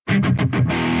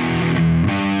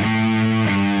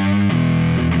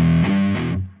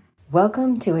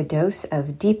Welcome to a dose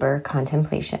of deeper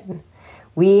contemplation.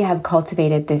 We have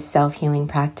cultivated this self-healing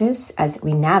practice as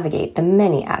we navigate the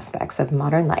many aspects of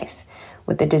modern life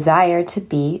with the desire to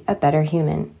be a better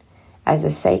human. As a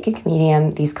psychic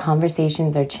medium, these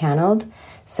conversations are channeled,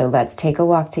 so let's take a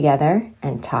walk together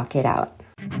and talk it out.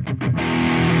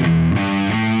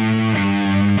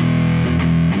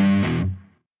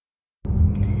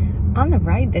 On the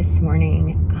ride this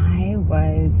morning, I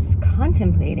was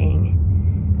contemplating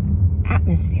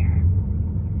atmosphere.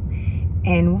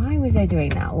 And why was I doing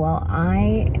that? Well,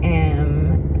 I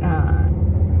am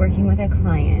working with a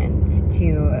client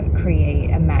to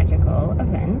create a magical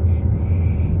event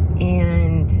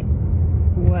and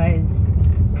was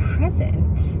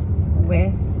present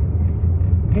with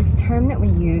this term that we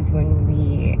use when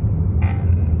we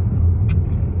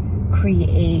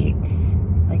create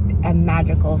like a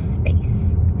magical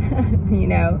space. You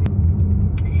know,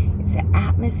 it's the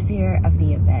atmosphere of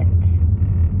the event.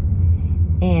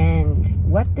 And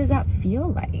what does that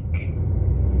feel like?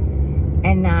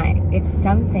 And that it's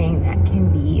something that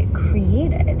can be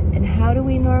created. And how do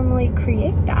we normally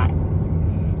create that?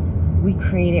 We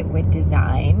create it with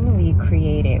design. We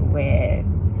create it with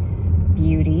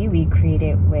beauty. We create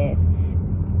it with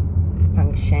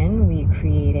function. We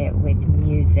create it with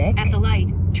music. At the light,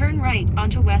 turn right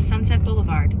onto West Sunset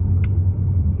Boulevard.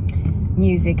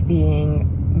 Music being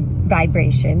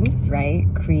vibrations, right?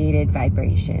 Created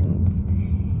vibrations.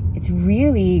 It's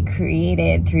really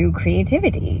created through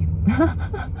creativity.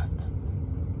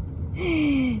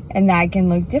 And that can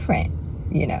look different,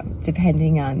 you know,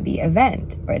 depending on the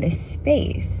event or the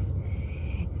space.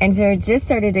 And so it just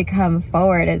started to come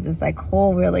forward as this like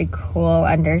whole really cool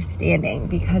understanding,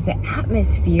 because the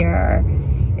atmosphere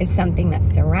is something that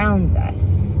surrounds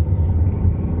us.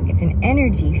 It's an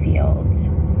energy field.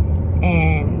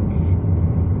 And,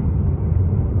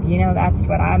 you know, that's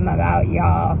what I'm about,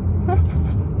 y'all.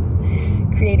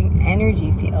 Creating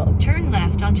energy fields. Turn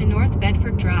left onto North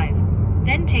Bedford Drive.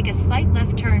 Then take a slight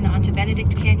left turn onto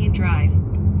Benedict Canyon Drive.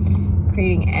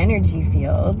 Creating energy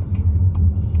fields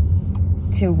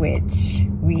to which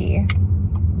we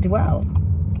dwell.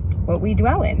 What we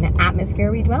dwell in, the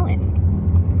atmosphere we dwell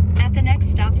in. At the next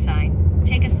stop sign,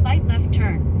 take a slight left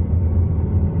turn.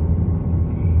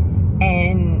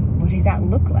 And what does that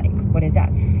look like? What does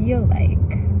that feel like?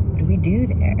 What do we do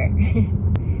there?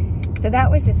 So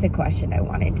that was just the question I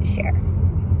wanted to share.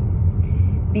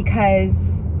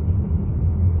 Because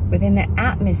within the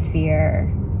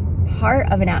atmosphere,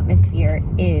 part of an atmosphere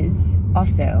is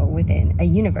also within a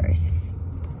universe.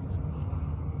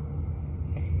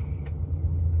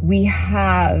 We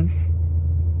have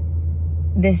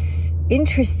this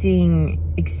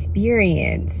interesting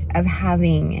experience of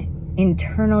having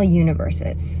internal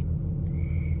universes.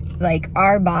 Like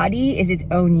our body is its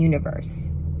own universe.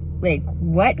 Like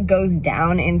what goes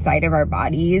down inside of our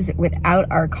bodies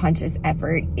without our conscious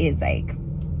effort is like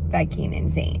fucking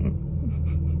insane.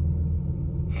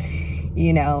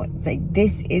 You know, it's like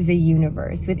this is a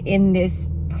universe within this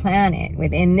planet,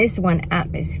 within this one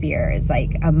atmosphere is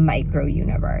like a micro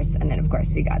universe. And then of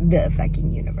course we got the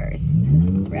fucking universe,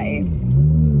 right?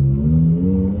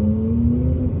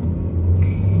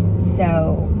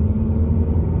 So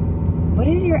what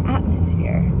is your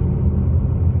atmosphere?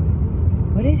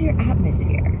 What is your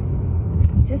atmosphere?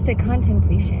 Just a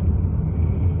contemplation.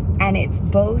 And it's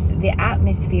both the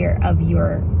atmosphere of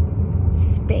your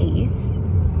space,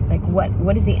 like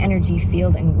what is the energy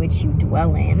field in which you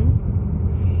dwell in,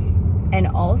 and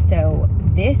also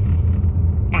this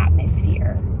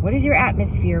atmosphere. What is your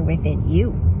atmosphere within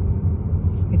you?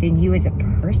 Within you as a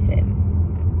person?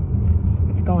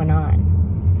 What's going on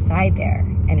inside there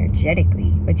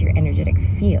energetically? What's your energetic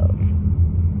field?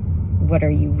 What are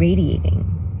you radiating?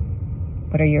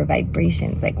 What are your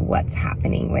vibrations? Like what's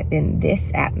happening within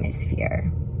this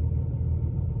atmosphere?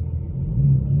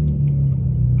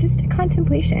 Just a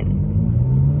contemplation.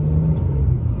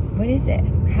 What is it?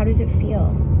 How does it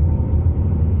feel?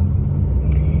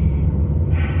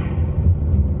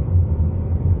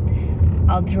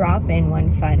 I'll drop in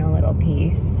one final little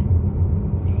piece.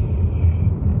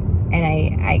 And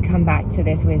I come back to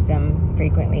this wisdom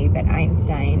frequently, but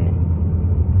Einstein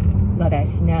let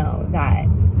us know that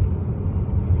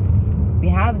we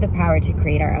have the power to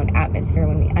create our own atmosphere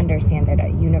when we understand that a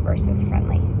universe is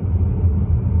friendly.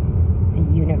 The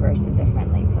universe is a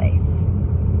friendly place.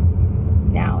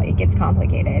 Now, it gets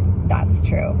complicated, that's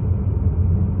true.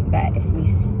 But if we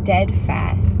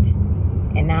steadfast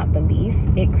in that belief,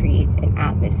 it creates an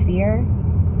atmosphere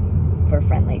for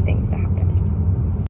friendly things to happen.